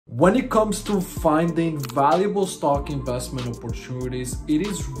When it comes to finding valuable stock investment opportunities, it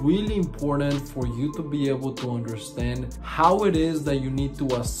is really important for you to be able to understand how it is that you need to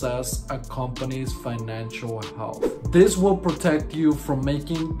assess a company's financial health. This will protect you from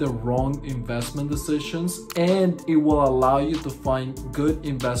making the wrong investment decisions, and it will allow you to find good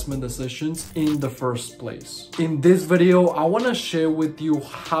investment decisions in the first place. In this video, I want to share with you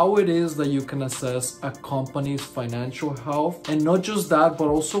how it is that you can assess a company's financial health, and not just that, but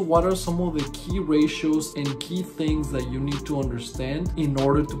also what are some of the key ratios and key things that you need to understand in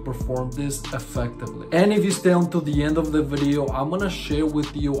order to perform this effectively. And if you stay until the end of the video, I'm going to share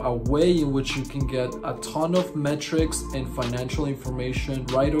with you a way in which you can get a ton of metrics and financial information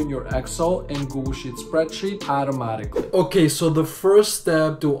right on your Excel and Google Sheet spreadsheet automatically. Okay, so the first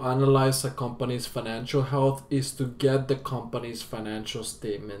step to analyze a company's financial health is to get the company's financial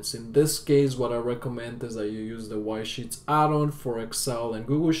statements. In this case, what I recommend is that you use the Y-Sheets add-on for Excel and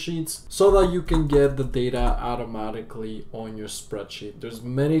Google Sheets, so that you can get the data automatically on your spreadsheet. There's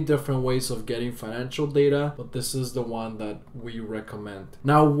many different ways of getting financial data, but this is the one that we recommend.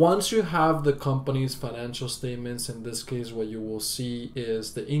 Now, once you have the company's financial statements, in this case, what you will see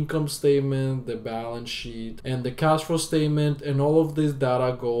is the income statement, the balance sheet, and the cash flow statement, and all of this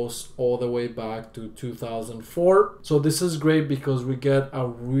data goes all the way back to 2004. So this is great because we get a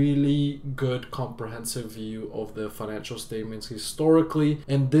really good comprehensive view of the financial statements historically,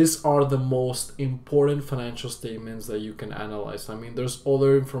 and these are the most important financial statements that you can analyze. I mean, there's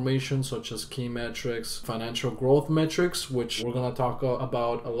other information such as key metrics, financial growth metrics, which we're going to talk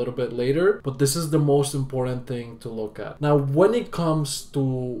about a little bit later, but this is the most important thing to look at. Now, when it comes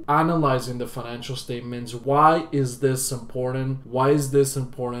to analyzing the financial statements, why is this important? Why is this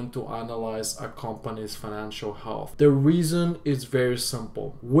important to analyze a company's financial health? The reason is very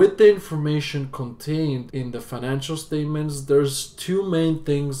simple. With the information contained in the financial statements, there's two main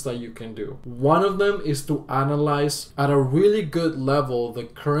things that you can do. One of them is to analyze at a really good level the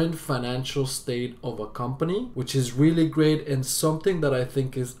current financial state of a company, which is really great and something that I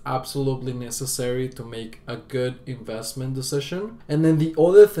think is absolutely necessary to make a good investment decision. And then the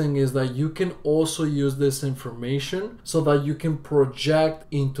other thing is that you can also use this information so that you can project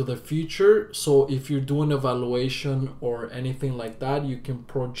into the future. So if you're doing evaluation or anything like that, you can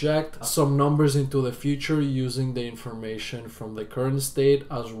project some numbers into the future using the information from the current state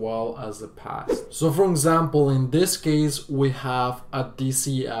as well as the past. So for example, in this case, we have a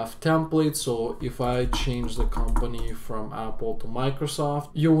DCF template. So if I change the company from Apple to Microsoft,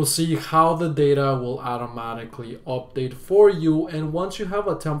 you will see how the data will automatically update for you. And once you have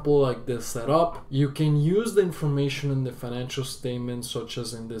a template like this set up, you can use the information in the financial statements, such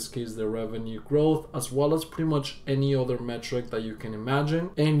as in this case, the revenue growth, as well as pretty much any other metric that you can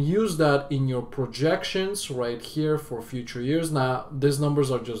imagine, and use that in your projections right here for future years. Now, these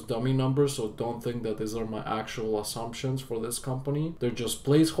numbers are just dummy numbers, so don't think that these are my actual assumptions for this company. They're just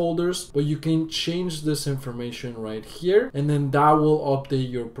placeholders, but you can change this information right here, and then that will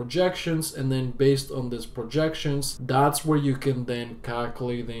update your projections. And then based on these projections, that's where you can then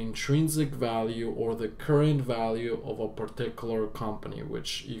calculate the intrinsic value or the current value of a particular company,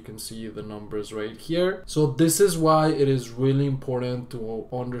 which you can see the numbers right here. So this is why it is really important to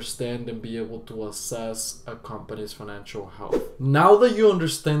understand and be able to assess a company's financial health. Now that you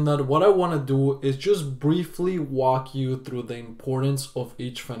understand that, what I want to do is just briefly walk you through the importance of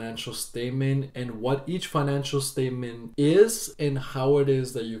each financial statement and what each financial statement is and how it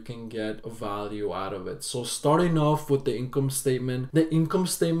is that you can get value out of it. So starting off with the income statement. The income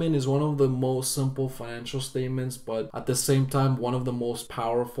statement is one of the most simple financial statements, but at the same time, one of the most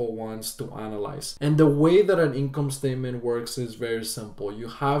powerful ones to analyze. And the way that an income statement works is very simple. You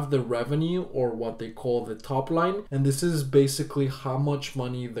have the revenue, or what they call the top line, and this is basically how much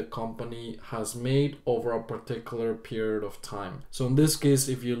money the company has made over a particular period of time. So in this case,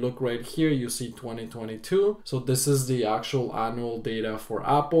 if you look right here, you see 2022. So this is the actual annual data for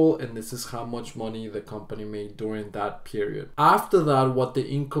Apple, and this is how much money the company made during that period. After that, what the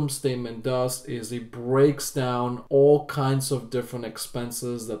income statement does is it breaks down all kinds of different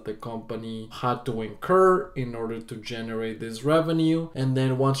expenses that the company had to incur in order to generate this revenue. And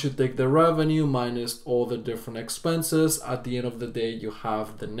then once you take the revenue minus all the different expenses, at the end of the day, you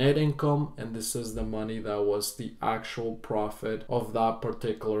have the net income, and this is the money that was the actual profit of that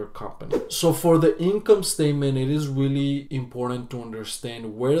particular company. So for the income statement, it is really important to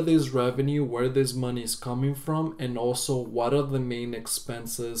understand where this revenue, where this money is coming from, and also what are the main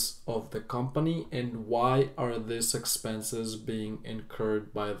expenses of the company and why are these expenses being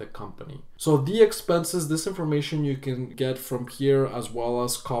incurred by the company. So the expenses, this information you can get from here, as well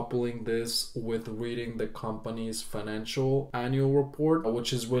as coupling this with reading the company's financial annual report,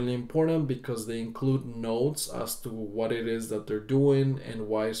 which is really important because they include notes as to what it is that they're doing and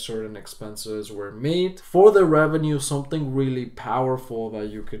why certain expenses were made. For the revenue, something really powerful that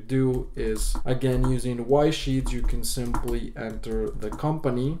you could do is, again, using Y sheets, you can simply enter the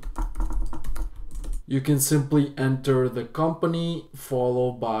company. You can simply enter the company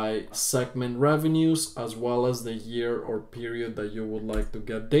followed by segment revenues as well as the year or period that you would like to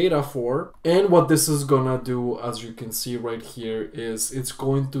get data for. And what this is gonna do, as you can see right here, is it's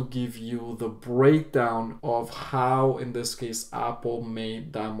going to give you the breakdown of how, in this case, Apple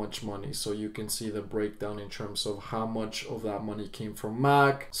made that much money. So you can see the breakdown in terms of how much of that money came from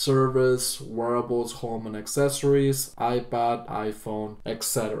Mac, service, wearables, home and accessories, iPad, iPhone,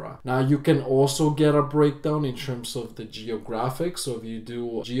 etc. Now you can also get a breakdown in terms of the geographic. So if you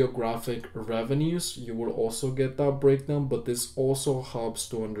do geographic revenues, you will also get that breakdown, but this also helps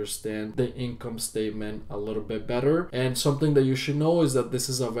to understand the income statement a little bit better. And something that you should know is that this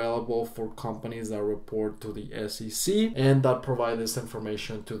is available for companies that report to the SEC and that provide this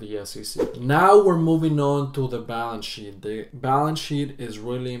information to the SEC. Now we're moving on to the balance sheet. The balance sheet is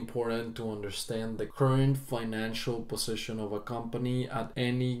really important to understand the current financial position of a company at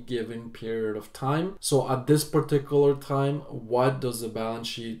any given period of time. So at this particular time, what does the balance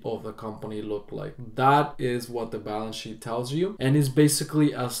sheet of the company look like? That is what the balance sheet tells you, and it's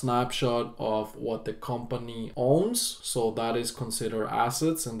basically a snapshot of what the company owns. So that is considered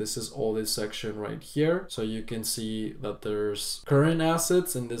assets, and this is all this section right here. So you can see that there's current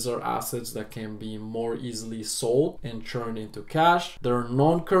assets, and these are assets that can be more easily sold and turned into cash. There are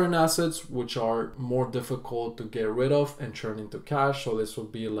non-current assets which are more difficult to get rid of and turn into cash. So this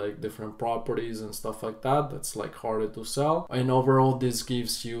would be like different properties and stuff like that. That's like harder to sell. And overall, this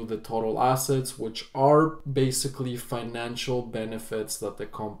gives you the total assets, which are basically financial benefits that the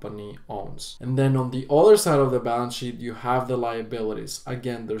company owns. And then on the other side of the balance sheet, you have the liabilities.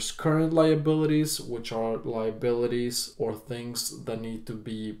 Again, there's current liabilities, which are liabilities or things that need to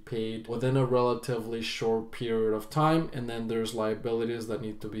be paid within a relatively short period of time. And then there's liabilities that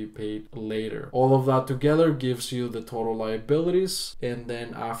need to be paid later. All of that together gives you the total liabilities. And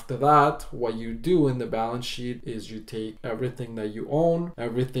then after that, what you do in the balance sheet is you take everything that you own,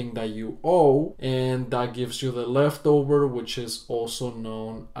 everything that you owe, and that gives you the leftover, which is also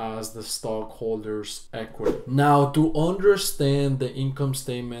known as the stockholders' equity. Now, to understand the income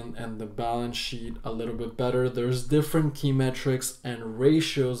statement and the balance sheet a little bit better, there's different key metrics and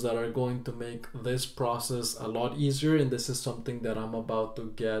ratios that are going to make this process a lot easier, and this is something that I'm about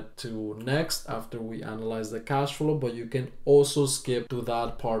to get to next after we analyze the cash flow, but you can also skip to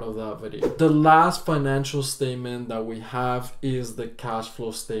that part of that video. The last financial statement that we have is the cash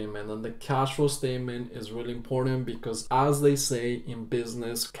flow statement, and the cash flow statement is really important because, as they say in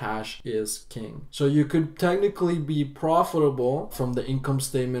business, cash is king. So you could technically be profitable from the income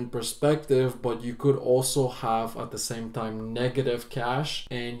statement perspective, but you could also have at the same time negative cash,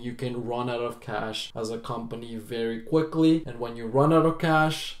 and you can run out of cash as a company very quickly. And when you run out of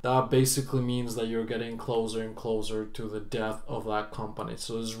cash, that basically means that you're getting closer and closer to the death of that company.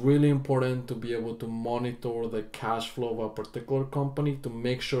 So it's really important to be able to monitor the cash flow of a particular company to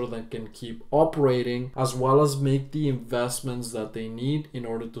make sure they can keep operating, as well as make the investments that they need in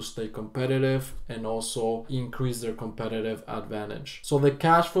order to stay competitive and also increase their competitive advantage. So the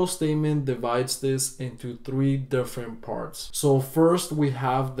cash flow statement divides this into three different parts. So first, we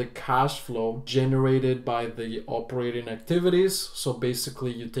have the cash flow generated by the operating activities. So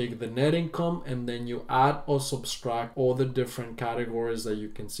basically you take the net income and then you add or subtract all the different categories that you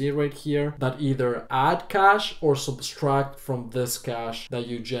can see right here that either add cash or subtract from this cash that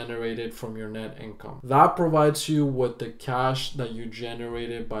you generated from your net income. That provides you with the cash that you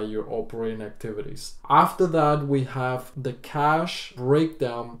generated by your operating activities. After that, we have the cash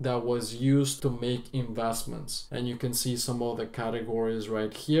breakdown that was used to make investments, and you can see some of the categories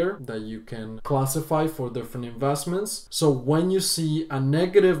right here that you can classify for different investments. So when you see a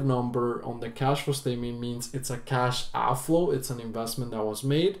negative number on the cash flow statement, means it's a cash outflow, it's an investment that was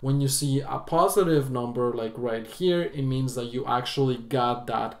made. When you see a positive number like right here, it means that you actually got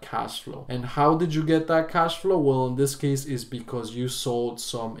that cash flow. And how did you get that cash flow? Well, in this case is because you sold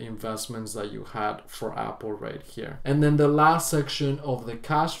some investments that you had for Apple right here. And then the last section of the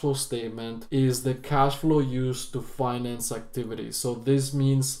cash flow statement is the cash flow used to finance activities. So this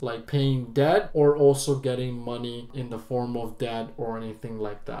means like paying debt or also getting money in the form of debt or anything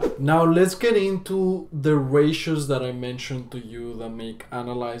like that. Now let's get into the ratios that I mentioned to you that make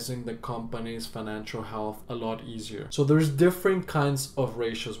analyzing the company company's financial health a lot easier. So there's different kinds of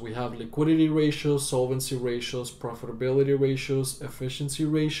ratios. We have liquidity ratios, solvency ratios, profitability ratios, efficiency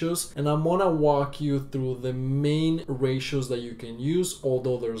ratios, and I'm gonna walk you through the main ratios that you can use,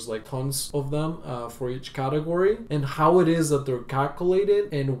 although there's like tons of them for each category, and how it is that they're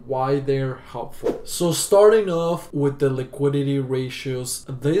calculated and why they're helpful. So starting off with the liquidity ratios,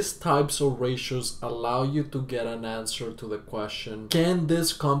 these types of ratios allow you to get an answer to the question, can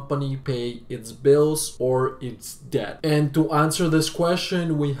this company pay its bills or its debt? And to answer this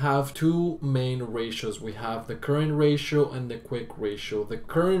question, we have two main ratios. We have the current ratio and the quick ratio. The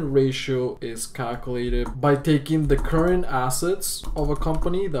current ratio is calculated by taking the current assets of a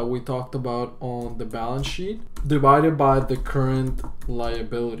company that we talked about on the balance sheet divided by the current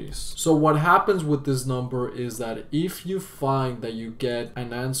liabilities. So what happens with this number is that if you find that you get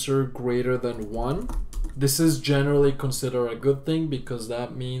an answer greater than 1, this is generally considered a good thing, because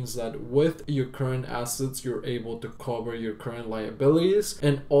that means that with your current assets, you're able to cover your current liabilities.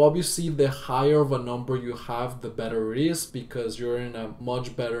 And obviously, the higher of a number you have, the better it is, because you're in a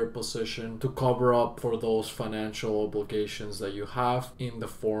much better position to cover up for those financial obligations that you have in the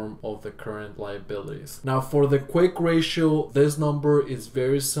form of the current liabilities. Now, for the quick ratio, this number is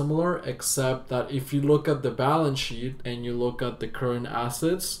very similar, except that if you look at the balance sheet and you look at the current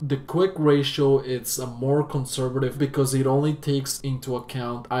assets, the quick ratio, it's a more conservative because it only takes into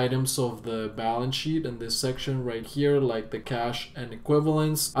account items of the balance sheet in this section right here, like the cash and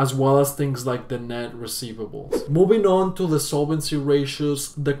equivalents, as well as things like the net receivables. Moving on to the solvency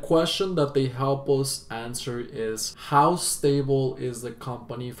ratios, the question that they help us answer is, how stable is the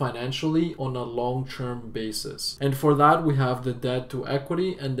company financially on a long-term basis? And for that, we have the debt to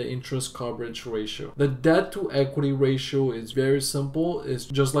equity and the interest coverage ratio. The debt to equity ratio is very simple. It's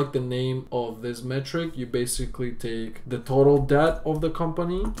just like the name of this metric. You basically take the total debt of the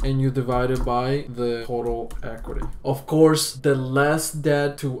company and you divide it by the total equity. Of course, the less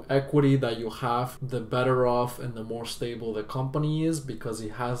debt to equity that you have, the better off and the more stable the company is, because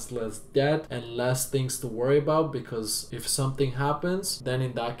it has less debt and less things to worry about, because if something happens, then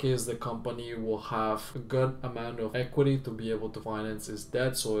in that case the company will have a good amount of equity to be able to finance its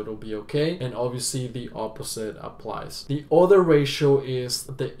debt, so it'll be okay. And obviously the opposite applies. The other ratio is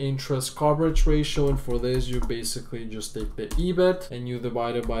the interest coverage ratio, and for this you basically just take the EBIT and you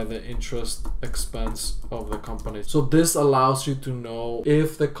divide it by the interest expense of the company. So this allows you to know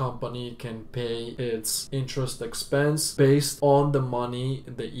if the company can pay its interest expense based on the money,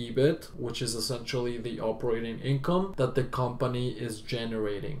 the EBIT, which is essentially the operating income that the company is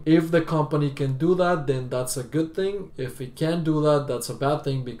generating. If the company can do that, then that's a good thing. If it can't do that, that's a bad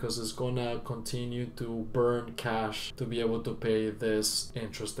thing, because it's gonna continue to burn cash to be able to pay this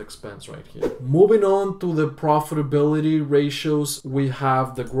interest expense right here. Moving on to the profitability ratios, we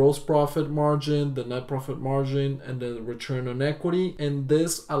have the gross profit margin, the net profit margin, and the return on equity. And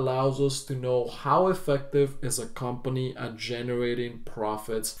this allows us to know how effective is a company at generating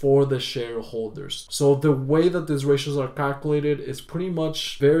profits for the shareholders. So the way that these ratios are calculated is pretty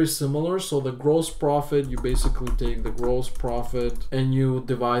much very similar. So the gross profit, you basically take the gross profit and you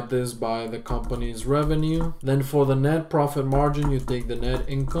divide this by the company's revenue. Then for the net profit margin, you take the net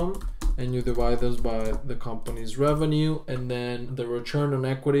income and you divide this by the company's revenue. And then the return on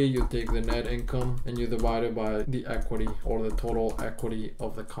equity, you take the net income and you divide it by the equity, or the total equity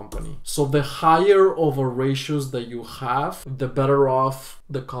of the company. So the higher of a ratios that you have, the better off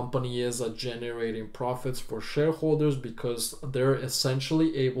the company is at generating profits for shareholders, because they're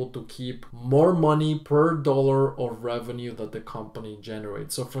essentially able to keep more money per dollar of revenue that the company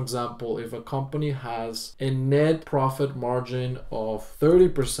generates. So for example, if a company has a net profit margin of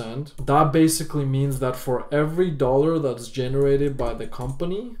 30%, that basically means that for every dollar that's generated by the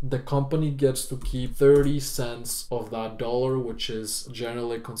company gets to keep 30 cents of that dollar, which is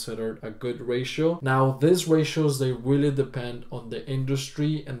generally considered a good ratio. Now, these ratios, they really depend on the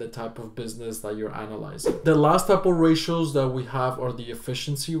industry and the type of business that you're analyzing. The last type of ratios that we have are the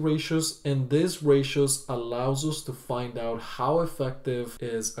efficiency ratios, and these ratios allows us to find out how effective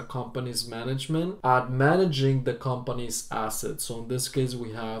is a company's management at managing the company's assets. So in this case,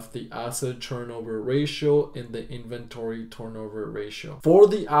 we have the asset turnover ratio and the inventory turnover ratio. For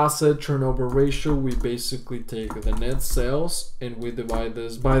the asset turnover ratio, we basically take the net sales and we divide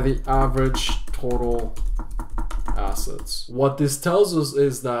this by the average total assets. What this tells us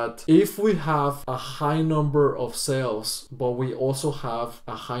is that if we have a high number of sales, but we also have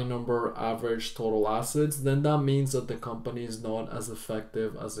a high number average total assets, then that means that the company is not as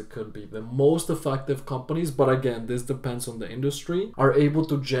effective as it could be. The most effective companies, but again, this depends on the industry, are able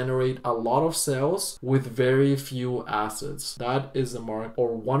to generate a lot of sales with very few assets. That is the mark,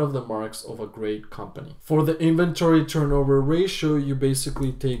 or one of the marks, of a great company. For the inventory turnover ratio, you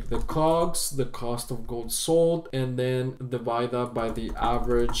basically take the COGS, the cost of goods sold, and then divide that by the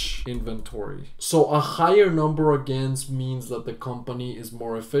average inventory. So a higher number again means that the company is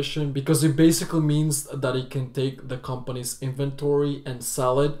more efficient, because it basically means that it can take the company's inventory and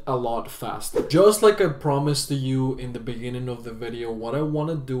sell it a lot faster. Just like I promised to you in the beginning of the video, what I want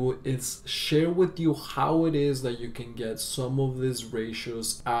to do is share with you how it is that you can get some of these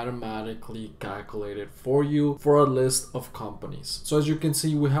ratios automatically calculated for you for a list of companies. So as you can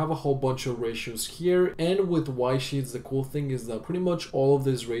see, we have a whole bunch of ratios here, and with Y-sheets, the cool thing is that pretty much all of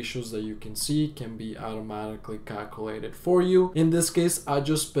these ratios that you can see can be automatically calculated for you. In this case, I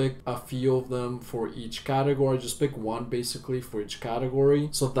just picked a few of them for each category. Just pick one basically for each category,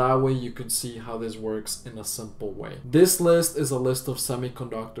 so that way you could see how this works in a simple way. This list is a list of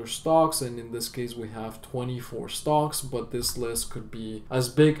semiconductor stocks, and in this case we have 24 stocks, but this list could be as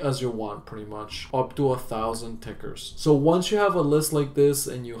big as you want, pretty much up to 1,000 tickers. So once you have a list like this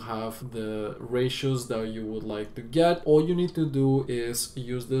and you have the ratios that you would like to get, all you need to do is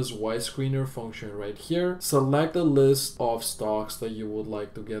use this Y screener function right here, select a list of stocks that you would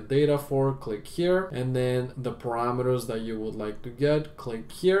like to get data for, click here, and then the parameters that you would like to get,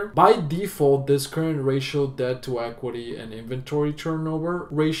 click here. By default, this current ratio, debt to equity and inventory turnover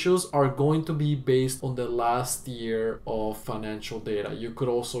ratios, are going to be based on the last year of financial data. You could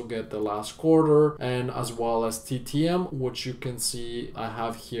also get the last quarter, and as well as TTM, which you can see I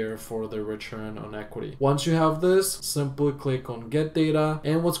have here for the return on equity. Once you have this, simply click on get data,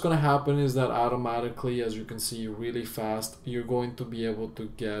 and what's going to happen is that automatically, as you can see really fast, you're going to be able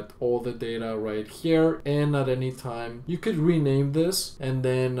to get all the data right here, and at any time you could rename this, and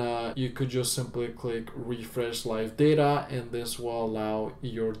then you could just simply click refresh live data, and this will allow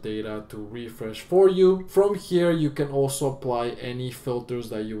your data to refresh for you. From here you can also apply any filters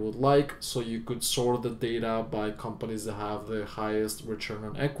that you would like, so you could sort the data by companies that have the highest return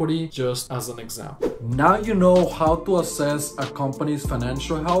on equity, just as an example. Now you know how to assess a company's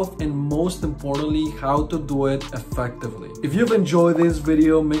financial health, and most importantly, how to do it effectively. If you've enjoyed this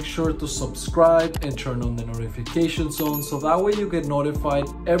video, make sure to subscribe and turn on the notification zone, so that way you get notified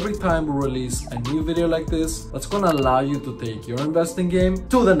every time we release a new video like this that's gonna allow you to take your investing game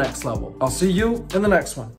to the next level. I'll see you in the next one.